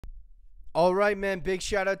All right, man. Big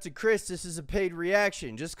shout out to Chris. This is a paid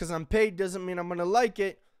reaction. Just because I'm paid doesn't mean I'm going to like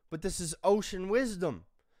it. But this is ocean wisdom.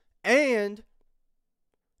 And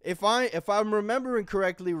if I'm remembering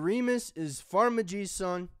correctly, Remus is Pharma G's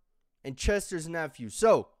son and Chester's nephew.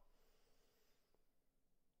 So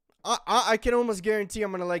I can almost guarantee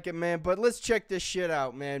I'm going to like it, man. But let's check this shit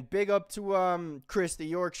out, man. Big up to Chris, the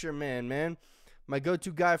Yorkshire man. My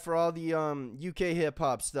go-to guy for all the UK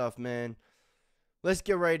hip-hop stuff, man. Let's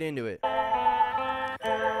get right into it.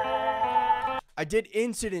 I did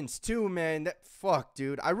Incidents too, man. Fuck,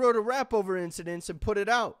 dude. I wrote a rap over Incidents and put it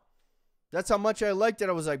out. That's how much I liked it.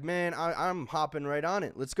 I was like, man, I'm hopping right on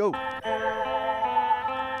it. Let's go. Quiet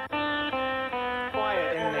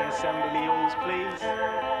in the assembly halls, please.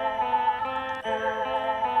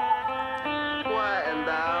 Quiet and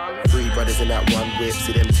down. 3 brothers in that one whip.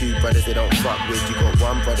 See them 2 brothers they don't fuck with. You got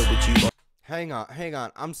 1 brother with you. Hang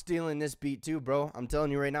on. I'm stealing this beat too, bro. I'm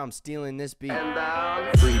telling you right now, I'm stealing this beat. 3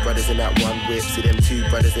 brothers in that one whip. See them 2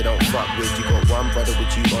 brothers they don't fuck with. You got 1 brother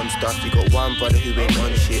with you on stuff. You got 1 brother who ain't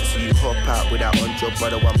on shit. So you hop out with that on job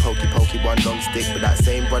brother. 1 pokey, 1 long stick. But that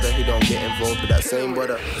same brother who don't get involved with that same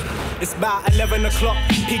brother. It's about 11 o'clock,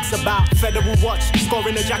 peaks about federal watch.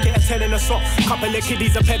 Scoring a jacket and telling a sock. Couple of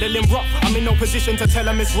kiddies are peddling rock. I'm in no position to tell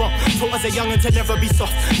them it's wrong. Taught as a youngin' to never be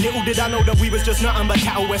soft. Little did I know that we was just nothing but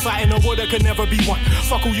cattle. We're fighting a war that could never be won.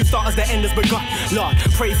 Fuck all you starters, the end has begun. Lord,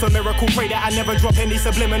 pray for miracle, pray that I never drop any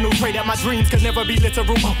subliminal. Pray that my dreams can never be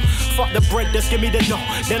literal. Oh, fuck the bread, just give me the dough.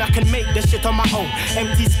 Then I can make the shit on my own.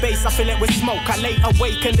 Empty space, I fill it with smoke. I lay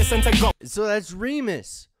awake and listen to go. So that's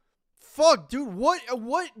Remus. Fuck, dude, what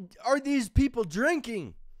are these people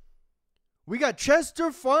drinking? We got Chester,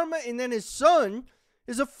 Pharma, and then his son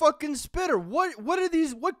is a fucking spitter. What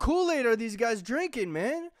Kool-Aid are these guys drinking,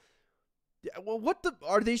 man? Well,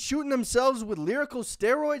 are they shooting themselves with lyrical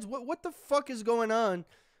steroids? What the fuck is going on?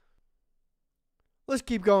 Let's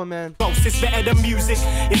keep going, man. It's better than music,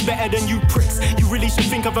 it's better than you pricks. You really should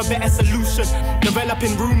think of a better solution.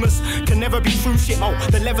 Developing rumors can never be true shit. Oh,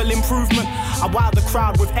 the level improvement. I wow the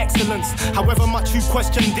crowd with excellence. However much you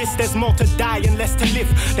question this, there's more to die and less to live.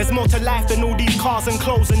 There's more to life than all these cars and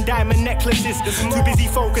clothes and diamond necklaces. Too busy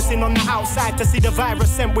focusing on the outside to see the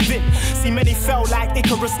virus sent within. See many fell like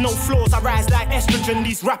Icarus, no flaws. I rise like estrogen,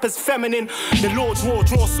 these rappers feminine. The Lord's war,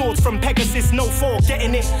 draw swords from Pegasus, no fall,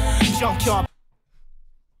 getting it. Junkyard.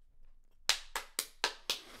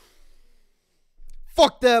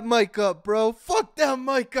 Fuck that mic up, bro. Fuck that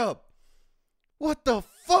mic up. What the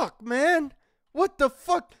fuck, man? What the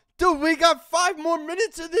fuck? Dude, we got 5 more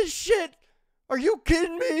minutes of this shit. Are you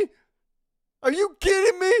kidding me? Are you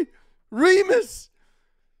kidding me? Remus.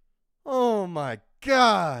 Oh my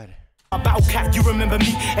God. Battle cat, you remember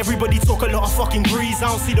me? Everybody talk a lot of fucking breeze. I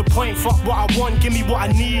don't see the point. Fuck what I want, give me what I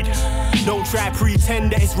need. Don't try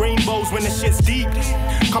pretend that it's rainbows when the shit's deep.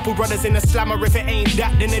 Couple brothers in the slammer, if it ain't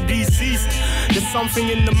that, then they're deceased. There's something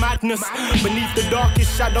in the madness beneath the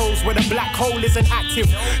darkest shadows where the black hole isn't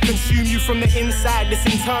active. Consume you from the inside, this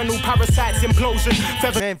internal parasite's implosion.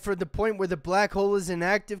 Man, for the point where the black hole isn't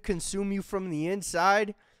active, consume you from the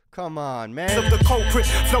inside? Come on, man. Of the culprit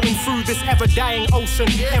flowing through this ever-dying ocean.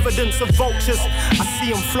 Evidence of vultures. I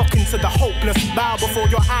see them flocking to the hopeless. Bow before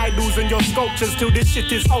your idols and your sculptures till this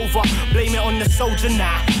shit is over. Blame it on the soldier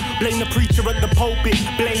now. Blame the preacher at the pulpit.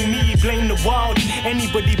 Blame me, blame the world.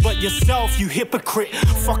 Anybody but yourself, you hypocrite.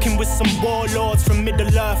 Fucking with some warlords from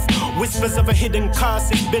Middle Earth. Whispers of a hidden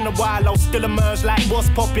curse. It's been a while, I'll still emerge like what's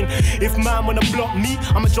popping. If man wanna block me,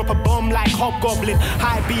 I'ma drop a bomb like Hobgoblin.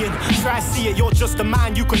 High being, try see it, you're just a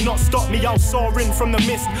man, you can not stop me. I'll soar in from the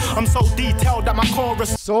mist. I'm so detailed that my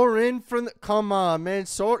chorus soar in from the, come on, man.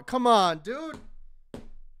 Come on, dude.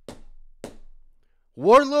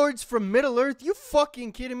 Warlords from Middle Earth? You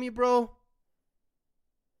fucking kidding me, bro?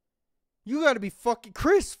 You gotta be fucking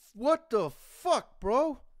Chris. What the fuck,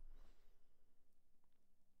 bro?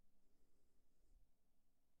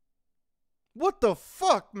 What the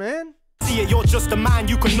fuck, man? See it, you're just a man,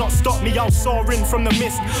 you cannot stop me. I'll soar in from the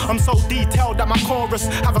mist. I'm so detailed that my chorus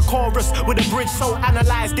have a chorus with a bridge, so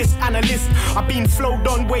analyze this analyst. I've been flowed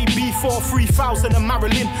on way before 3000 and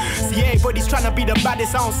Marilyn. See, everybody's trying to be the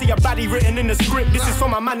baddest. I don't see a baddie written in the script. This is for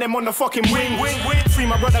my man, them on the fucking wing. Free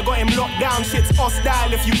my brother, got him locked down. Shit's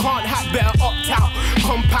hostile. If you can't hack, better opt out.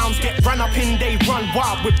 Compounds get run up in, they run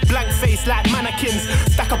wild with blank face like mannequins.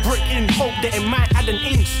 Stack a brick in, hope that it might add an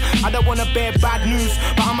inch. I don't wanna bear bad news,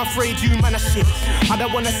 but I'm afraid you man of shit. I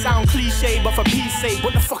don't wanna sound cliche, but for Pete's sake,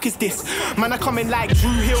 what the fuck is this? Man, I coming like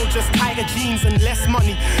Drew Hill, just tighter jeans and less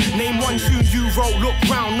money. Name one tune you wrote, look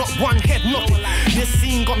round, not one head, nothing. This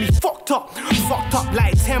scene got me fucked up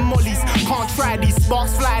like 10 mollies. Can't try these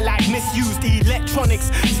sparks fly like misused electronics.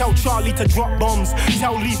 Tell Charlie to drop bombs.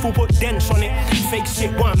 Tell Lethal put dents on it. Fake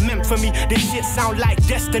shit weren't meant for me. This shit sound like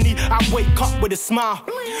destiny. I wake up with a smile.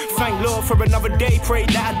 Thank Lord for another day. Pray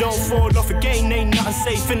that I don't fall off again. Ain't nothing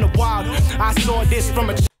safe in the wild. I saw this from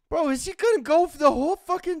a... Bro, is he gonna go for the whole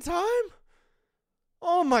fucking time?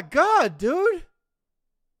 Oh my god, dude.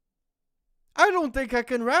 I don't think I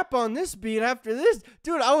can rap on this beat after this.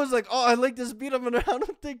 Dude, I was like, oh, I like this beat. I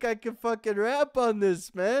don't think I can fucking rap on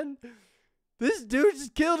this, man. This dude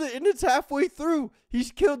just killed it and it's halfway through.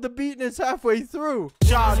 He's killed the beat and it's halfway through.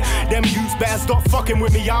 Them youths better stop fucking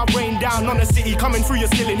with me. I'll rain down on the city, coming through your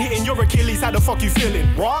ceiling, hitting your Achilles. How the fuck you feeling?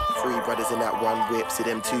 What? 3 brothers in that one whip. See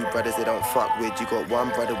them 2 brothers they don't fuck with. You got 1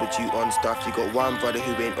 brother with you on stuff. You got 1 brother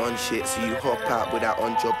who ain't on shit. So you hop out with that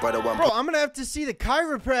on job brother. Bro, I'm gonna have to see the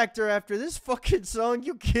chiropractor after this fucking song.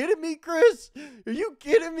 You kidding me, Chris? Are you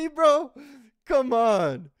kidding me, bro? Come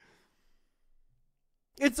on.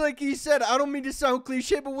 It's like he said, I don't mean to sound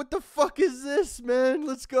cliche, but what the fuck is this, man?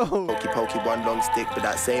 Let's go. Pokey, 1 long stick, but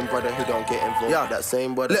that same brother who don't get involved. Yeah, that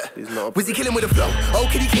same brother who's not. Was he killing with a flow? Oh,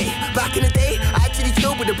 Kiddi K. Back in the day, I actually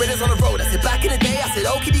chilled with the brothers on the road. I said back in the day, I said,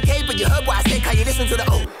 oh, Kiddi K, but you heard what I said. Can you listen to the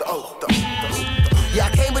Yeah,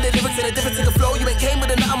 I came with the lyrics and a difference in the flow. You ain't came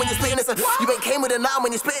with a nothing when you're spitting this. You ain't came with a nothing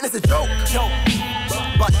when you're spitting this a joke.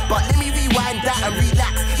 But let me rewind that and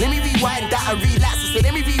relax. Let me rewind that and relax. I said,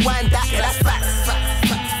 let me rewind that, cause that's facts.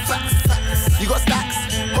 You got stacks,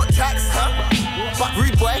 hot tracks, huh? But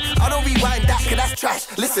rude boy, I don't rewind that, cause that's trash.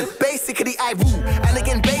 Listen, basically I rule, and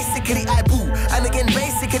again basically I boo, and again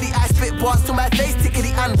basically I spit bars to my face,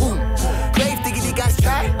 tickety and boom. Grave diggity guys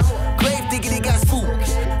try, grave diggity guys fool.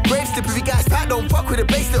 Grave slippery guys fat, don't fuck with the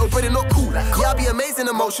bass, little brother not cool. Yeah, I be amazing,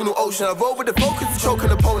 emotional ocean. I roll with the focus to choke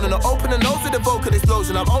an opponent. I open the nose with the vocal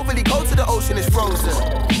explosion. I'm overly cold to the ocean, it's frozen.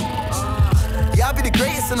 Yeah, I be the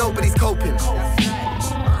greatest and nobody's coping.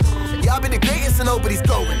 Yeah, I be the greatest and nobody's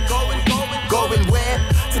going. Going where?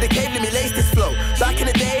 To the cave, let me lace this flow. Back in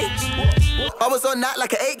the day, I was on that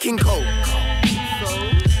like an 8 King Cole.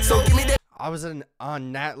 So give me that. I was on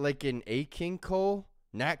Nat like an 8 King Cole?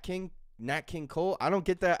 Nat King Cole? I don't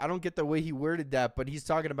get that. I don't get the way he worded that, but he's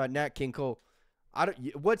talking about Nat King Cole.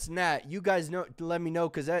 What's Nat? You guys know, let me know,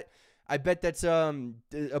 cause I bet that's a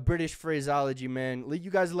British phraseology, man.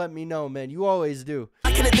 You guys let me know, man. You always do.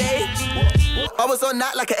 Back in the day, I was on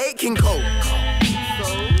that like an 8 King Cole.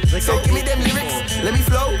 So give me them lyrics, let me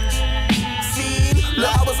flow. Scene,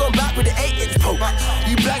 look, I was on back with the 8-inch poke.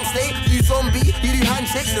 You blank slate, you zombie, you do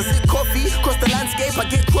handshakes and sip coffee. Cross the landscape, I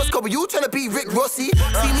get cross-cover. You tryna be Rick Rossi?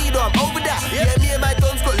 See me though, I'm over that. Yeah, me and my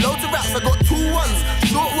dons got loads of raps. I got 2 ones,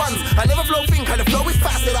 short ones. I never flow think, the flow is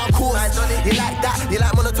faster than course. You like that? You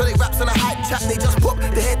like monotonic raps on a hype chat? They just pop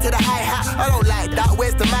the head to the hi-hat. I don't like that.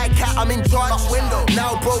 Where's the mic cat? I'm in charge. Window.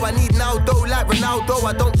 Now, bro, I need now dough like Ronaldo.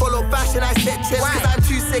 I don't follow fashion, I set trends. Cause I'm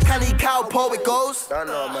too sick, I need cowpaw. It goes.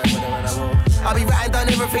 I'll be writing down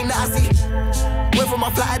everything that I see. Went from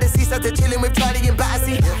my flat at the seaside to chilling with Charlie and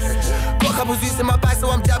Battersea. Got a couple zoos in my bag, so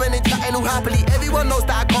I'm jabbing and chatting all happily. Everyone knows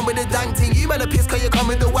that I come with a dang team. You man a piss, cause you come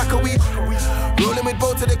with the whack of weed. Rolling with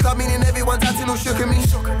both to the club, meaning everyone's acting all shook at me.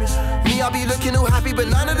 Me, I'll be looking all happy, but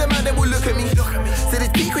none of them man, them will look at me. So this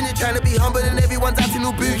peak when you're trying to be humble and everyone's acting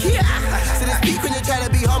all boogie. So this peak when you're trying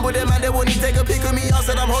to be humble, them man, they won't even take a pic of me. I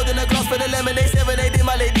said I'm holding a glass for the lemonade, 7 8 in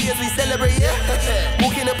my lady as we celebrate, yeah.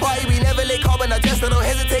 Walk in the party, we never lay carbon, I just don't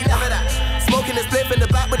hesitate, never that. Smoking a spliff in the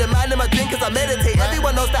back with a man in my drink as I meditate.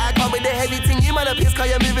 Everyone knows that I come with the heavy thing. You man a piss cause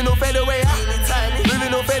you're moving no fade away.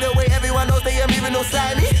 Moving no fade away. Everyone knows that you're moving no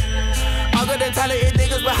slimy. I got them talented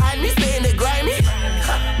niggas behind me, spitting it grimy.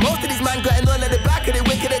 Most of these man got on at the back of the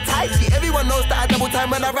wicked and tai chi. Everyone knows that I double time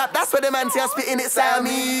when I rap. That's where the man see I'm spitting it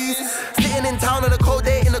Siamese. Sitting in town on a cold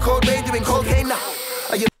day in the cold rain doing cocaine now.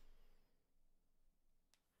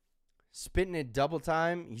 Spitting it double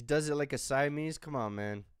time. He does it like a Siamese. Come on,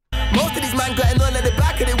 man. Most of these man got on at the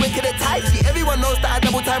back of the wicked and tai chi. Everyone knows that I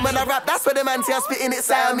double time when I rap. That's where the man see I'm spitting it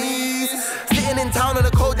Siamese. Sitting in town on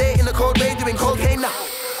a cold day in the cold rain doing cocaine now.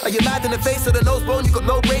 Are you mad in the face or the nose bone? You got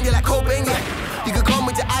no brain, you're like Cobain, yeah. You can come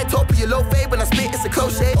with your eye top or your low fade. When I spit, it's a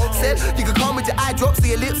close shave. Said you can come with your eye drops or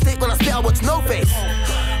your lipstick. When I spit, I watch no face.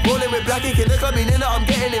 Rolling with black ink in the club, meaning that I'm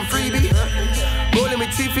getting in freebie. Rolling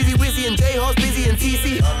with Too Fizzy, Wizzy and J-Hoss, Busy and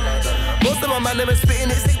TC. Most of my man, them are spitting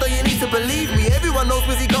it sick, though you need to believe me. Everyone knows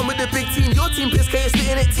Wizzy come with the big team. Your team piss, K is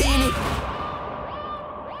spitting it teeny.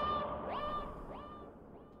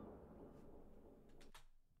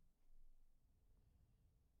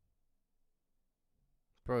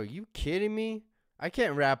 Bro, you kidding me? I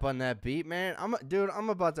can't rap on that beat, man. Dude, I'm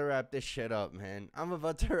about to wrap this shit up, man. I'm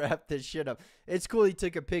about to wrap this shit up. It's cool he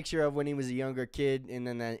took a picture of when he was a younger kid, and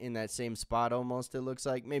then in that same spot almost, it looks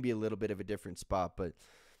like. Maybe a little bit of a different spot, but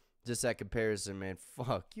just that comparison, man.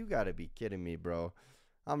 Fuck, you gotta be kidding me, bro.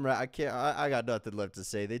 I got nothing left to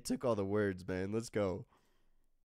say. They took all the words, man. Let's go.